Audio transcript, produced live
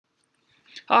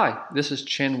Hi, this is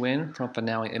Chen Win from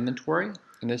Finale Inventory.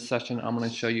 In this session, I'm going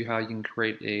to show you how you can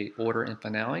create a order in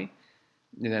Finale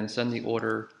and then send the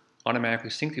order, automatically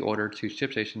sync the order to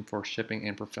ShipStation for shipping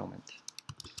and fulfillment.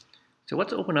 So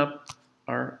let's open up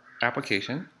our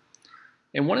application.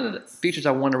 And one of the features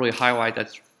I want to really highlight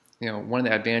that's one of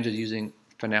the advantages of using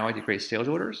Finale to create sales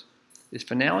orders is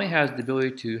Finale has the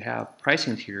ability to have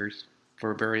pricing tiers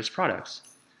for various products.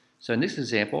 So in this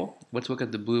example, let's look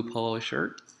at the blue polo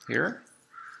shirt here.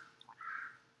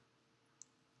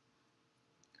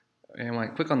 And when I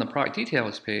click on the product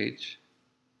details page,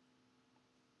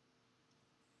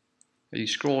 as you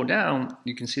scroll down,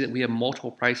 you can see that we have multiple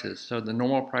prices. So the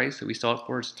normal price that we sell it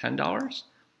for is $10,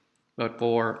 but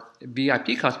for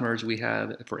VIP customers, we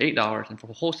have it for $8, and for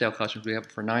wholesale customers, we have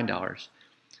it for $9.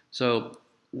 So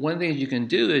one of the things you can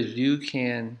do is you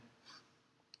can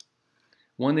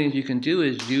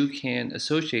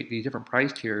associate these different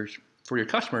price tiers for your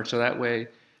customers, so that way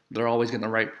they're always getting the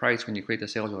right price when you create the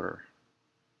sales order.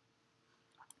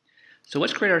 So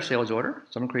let's create our sales order.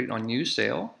 So I'm going to create on new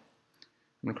sale.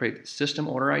 I'm going to create system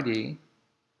order ID.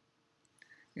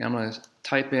 And I'm going to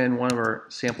type in one of our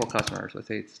sample customers. Let's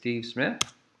say Steve Smith.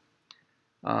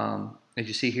 As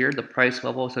you see here, the price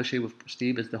level associated with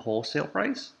Steve is the wholesale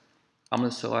price. I'm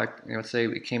going to select, let's say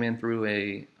it came in through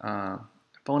a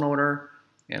phone order,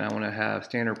 and I want to have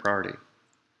standard priority.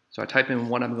 So I type in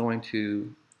what I'm going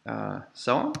to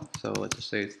sell them. So let's just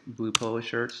say it's blue polo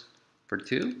shirts for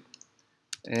 2.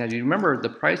 And as you remember, the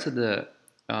price of the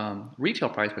retail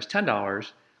price was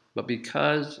 $10, but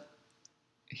because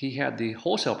he had the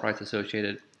wholesale price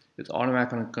associated, it's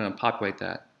automatically going to populate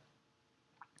that.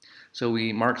 So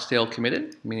we mark sale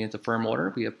committed, meaning it's a firm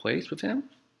order we have placed with him.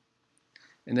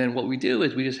 And then what we do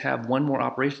is we just have one more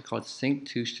operation called sync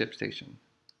to ShipStation.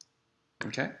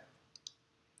 Okay?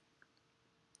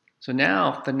 So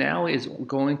now Finale is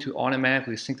going to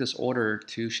automatically sync this order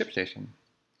to ShipStation.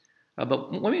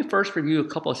 But let me first review a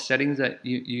couple of settings that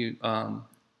you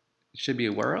should be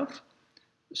aware of.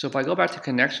 So if I go back to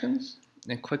Connections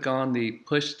and click on the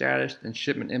Push Status and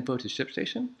Shipment Info to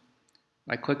ShipStation,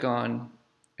 I click on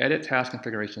Edit Task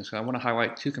Configurations. So I want to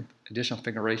highlight 2 additional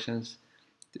configurations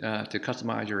to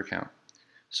customize your account.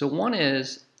 So one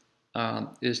is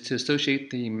to associate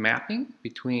the mapping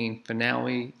between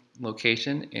Finale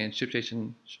location and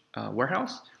ShipStation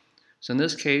warehouse. So in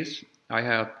this case, I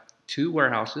have 2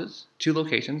 warehouses, 2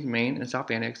 locations, Maine and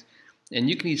South Annex, and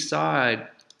you can decide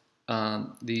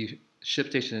the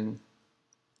ShipStation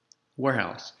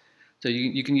warehouse. So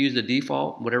you can use the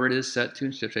default, whatever it is set to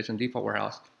in ShipStation default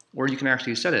warehouse, or you can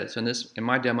actually set it. So in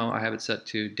my demo, I have it set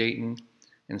to Dayton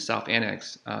and South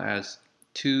Annex as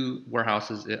 2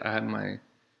 warehouses that I have in my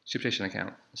ShipStation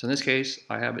account. So in this case,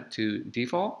 I have it to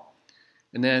default.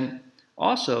 And then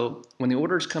also, when the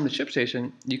orders come to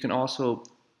ShipStation, you can also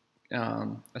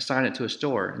assign it to a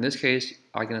store. In this case,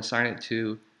 I can assign it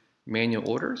to manual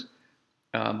orders,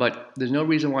 but there's no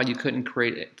reason why you couldn't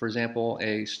create, for example,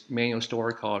 a manual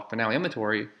store called Finale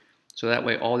Inventory, so that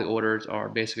way all the orders are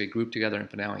basically grouped together in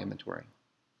Finale Inventory.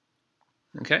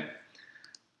 Okay?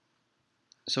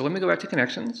 So let me go back to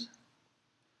Connections.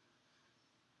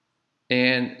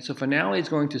 And so Finale is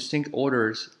going to sync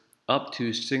orders up to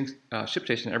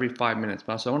ShipStation every 5 minutes.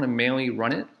 So I want to manually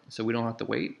run it so we don't have to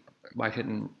wait by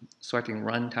selecting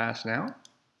Run Task Now.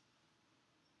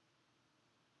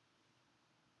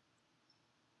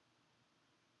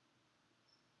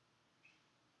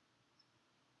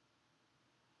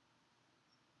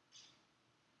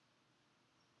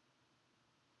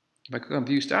 If I click on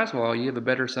View Status Log, you have a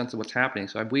better sense of what's happening.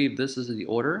 So I believe this is the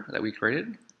order that we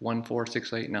created,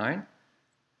 14689.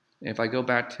 And if I go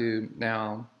back to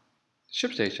now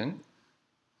ShipStation,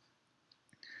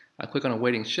 I click on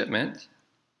Awaiting Shipment,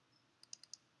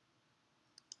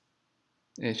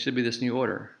 and it should be this new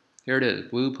order. Here it is,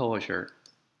 blue polo shirt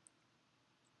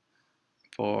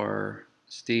for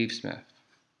Steve Smith.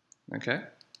 Okay?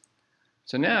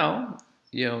 So now,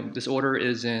 this order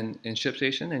is in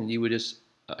ShipStation, and you would just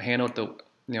handle it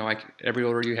like every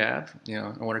order you have.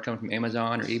 An order coming from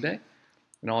Amazon or eBay,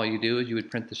 and all you do is you would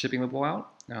print the shipping label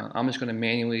out. I'm just going to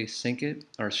manually sync it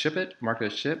or ship it, mark it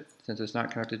as shipped, since it's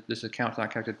not connected. This account's not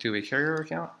connected to a carrier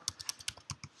account.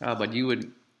 But you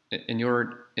would, in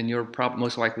your prop,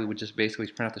 most likely would just basically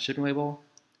print out the shipping label,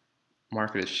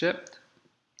 mark it as shipped,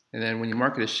 and then when you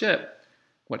mark it as shipped,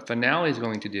 what Finale is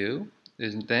going to do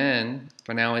is then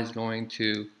Finale is going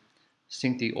to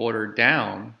sync the order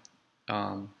down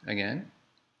again,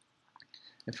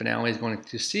 and Finale is going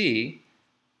to see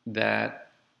that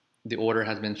the order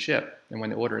has been shipped. And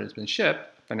when the order has been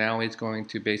shipped, Finale is going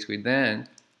to basically then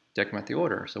decrement the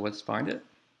order. So let's find it.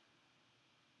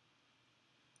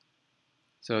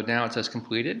 So now it says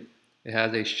completed. It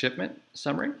has a shipment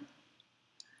summary.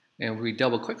 And if we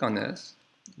double click on this,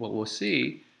 what we'll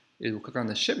see is we'll click on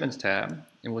the shipments tab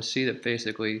and we'll see that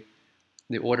basically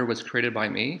the order was created by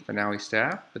me, Finale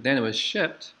staff, but then it was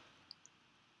shipped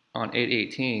on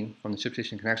 8/18 from the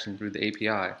ShipStation connection through the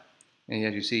API. And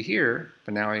as you see here,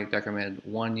 Finale recommended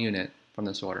 1 unit from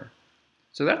this order.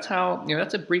 So that's how,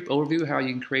 that's a brief overview of how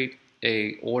you can create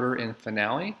a order in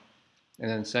Finale and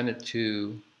then send it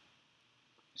to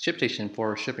ShipStation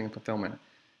for shipping and fulfillment.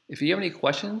 If you have any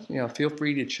questions, feel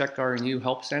free to check our new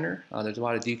help center. There's a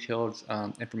lot of detailed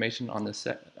information on this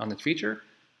feature.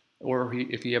 Or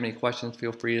if you have any questions,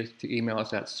 feel free to email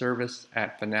us at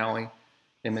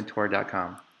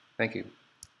service@finaleinventory.com. Thank you.